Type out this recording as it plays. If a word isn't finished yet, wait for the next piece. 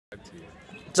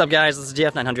What's up, guys? This is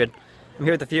GF900. I'm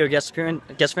here with a few guest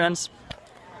friends.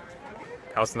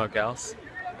 House No Gals.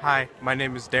 Hi, my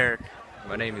name is Derek.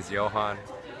 My name is Johan.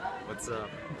 What's up?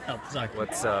 Oh, sorry.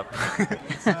 What's up?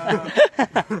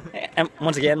 And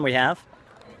once again, we have.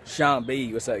 Sean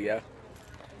B. What's up, yo?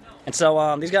 And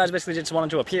so these guys basically just wanted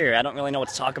to appear. I don't really know what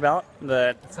to talk about,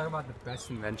 but. Let's talk about the best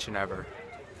invention ever.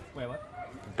 Wait, what?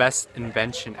 The best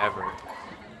invention ever.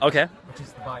 Okay. Which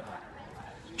is the Bible.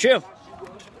 True.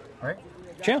 Right?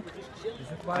 True.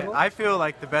 Is it the Bible? I feel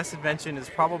like the best invention is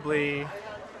probably,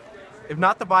 if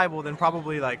not the Bible, then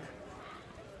probably like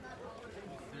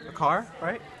a car,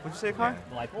 right? Would you say a car?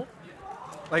 The light bulb?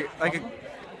 Like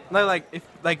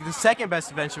the second best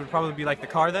invention would probably be like the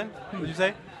car then, would you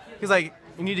say? Because like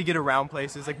you need to get around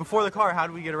places. Like before the car, how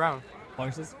do we get around?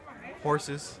 Horses?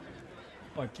 Horses.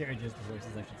 Or carriages, the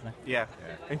horses, I should say. Yeah.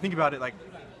 And think about it, like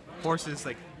horses,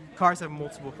 like cars have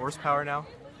multiple horsepower now.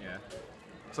 Yeah.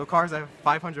 So cars have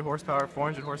 500 horsepower,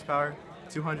 400 horsepower,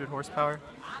 200 horsepower.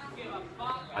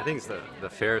 I think it's the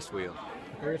Ferris wheel.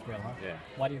 Ferris wheel, huh? Yeah.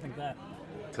 Why do you think that?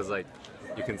 Because like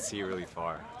you can see really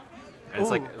far. And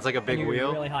Ooh. it's like a big And you're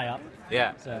wheel. really high up.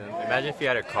 Yeah. So- And imagine if you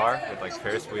had a car with like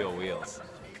Ferris wheel wheels.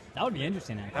 That would be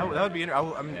interesting, actually. That would be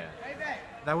I mean, Yeah.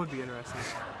 that would be interesting.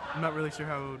 I'm not really sure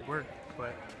how it would work,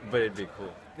 but But it'd be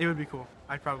cool. it would be cool.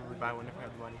 I'd probably buy one if I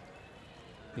had the money.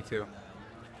 Me too.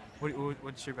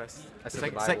 What's your best? I said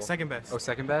the Bible. Second best. Oh,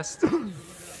 second best?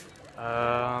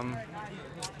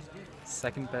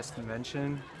 Second best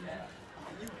invention?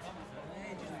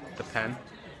 The pen.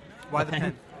 Why the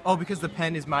pen? Oh, because the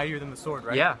pen is mightier than the sword,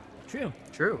 right? Yeah. True.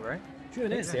 True, right? True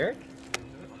it is, Eric.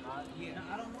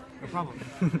 No problem.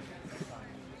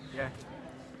 Yeah.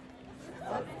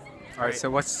 Alright, so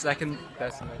what's second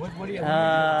best invention? What do you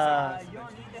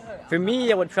for me,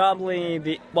 it would probably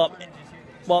be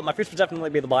well, my first would definitely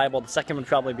be the Bible. The second would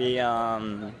probably be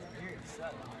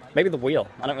maybe the wheel.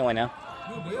 I don't really know.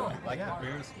 Like the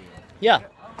Ferris wheel. Yeah,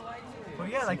 Well,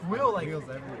 yeah, like wheel, like Wheels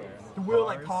everywhere. the wheel,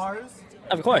 like cars.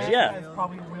 of course. Yeah. There's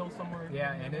probably a wheel somewhere.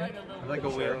 Yeah, and it like a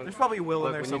wheel. There's probably a wheel in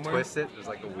Look, there when somewhere. you twist it, there's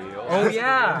like a wheel. Oh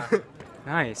yeah.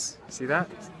 Nice. See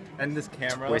that? And this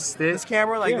camera. Twist This it.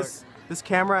 camera, like Yeah. this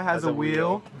camera has Has a a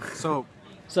wheel. So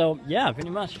So yeah,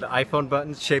 pretty much. The iPhone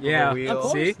button's shaped Yeah. of a wheel. Of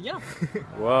course. See? Yeah.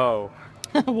 Whoa.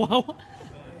 Whoa.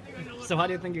 So how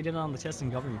do you think you did on the test in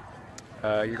government?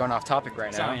 You're going off topic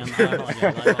right now. Sorry, I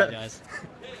apologize.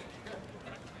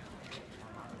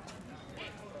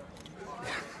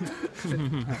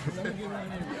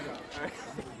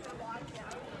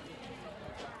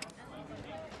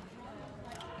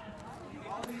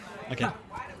 Okay.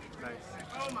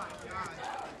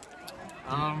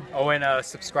 Oh, and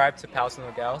subscribe to Pals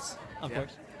and Gals. Of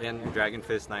course. And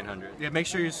Dragonfist 900. yeah, make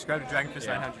sure you subscribe to Dragonfist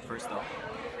Yeah. 900 first, though.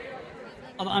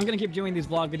 I'm gonna keep doing these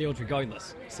vlog videos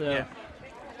regardless. So. Yeah.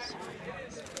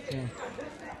 Yeah.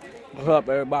 What's up,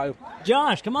 everybody?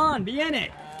 Josh, come on, be in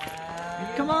it.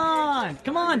 Come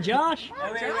on, Josh.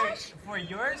 Wait. For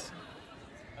yours?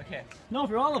 Okay. No,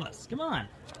 for all of us. Come on.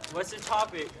 What's the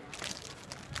topic?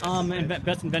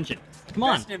 Best invention. Come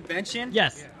on. Best invention?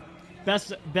 Yes.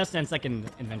 Best and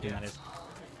second invention, that is.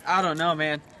 I don't know,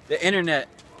 man. The internet.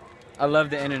 I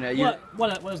love the internet.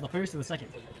 What was the first or the second?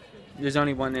 There's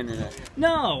only one internet.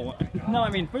 No, I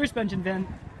mean first invention, then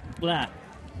blah.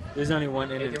 There's only one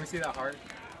Hey, can we internet. see that heart?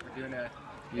 We're doing a...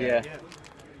 Yeah.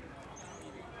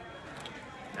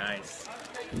 Nice.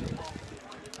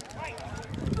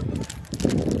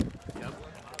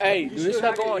 Hey, do this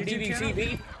stuff go on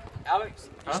DVTV? Alex,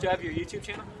 you still have your YouTube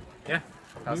channel? Yeah.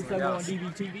 Pals and Gals.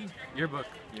 DVTV. Yearbook.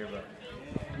 Yearbook.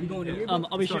 You going to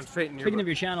I'll be It's sure. going straight in your Speaking book. of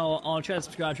your channel, I'll try to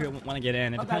subscribe to it when I get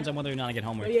in. It depends on whether or not I get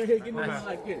homework. Yeah, here, give me one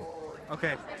like this.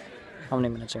 Okay. How many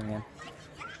minutes are we in?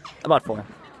 About 4.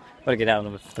 Better get out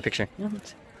of the picture.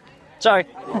 Sorry.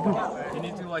 Can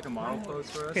you do like a model pose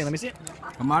for us? Okay, let me see it.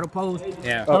 A model pose.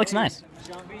 Yeah. That looks nice.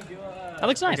 That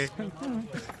looks nice.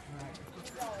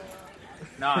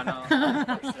 No.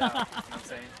 I'm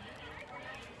saying.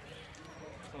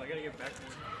 So I gotta get back to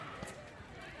work.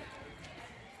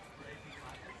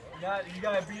 You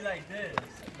gotta be like this.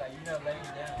 Like, laying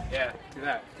down. Yeah, do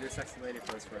that. Do a sexy lady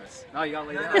pose for us. No, you gotta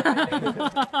lay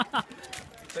down.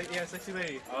 Yeah, sexy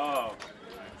lady. Oh.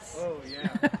 Oh yeah.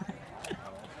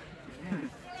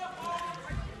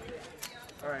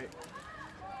 All right.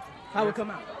 How it come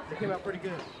out? It came out pretty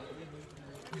good.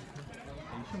 You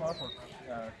come up for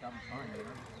Calvin Klein,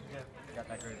 Yeah. got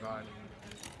that great vibe.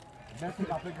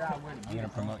 I'm gonna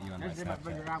promote you on that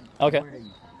Snapchat. Okay.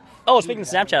 Oh, speaking of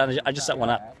Snapchat, I just set one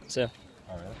up. So.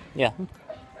 Oh really? Yeah.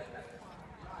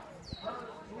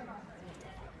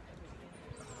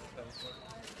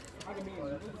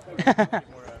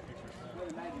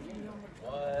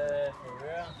 What? For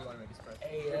real?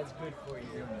 Hey, that's good for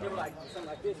you. Like something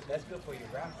like this. That's good for your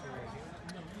rap career, dude.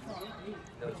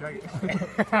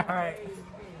 Alright.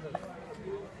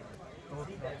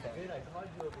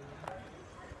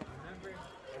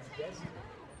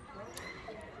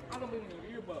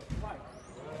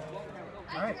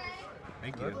 Alright.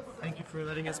 Thank you. Thank you for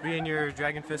letting us be in your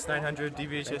Dragon Fist 900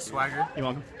 DVHS swagger. You're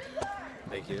welcome.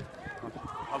 Thank you.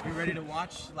 I'll be ready to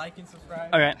watch, like, and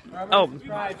subscribe. All right. Oh.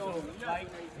 Subscribe, so like.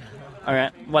 All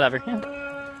right. Whatever.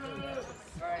 Yeah.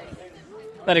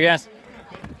 Later, guys.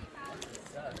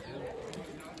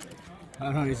 I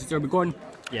don't know. Is it still recording?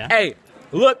 Yeah. Hey,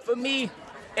 look for me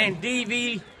in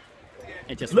DV.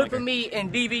 It just Look for me in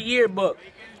DV yearbook.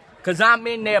 Cause I'm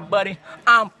in there, buddy.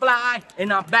 I'm fly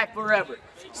and I'm back forever.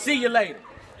 See you later.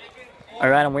 All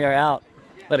right, and we are out.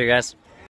 Later, guys.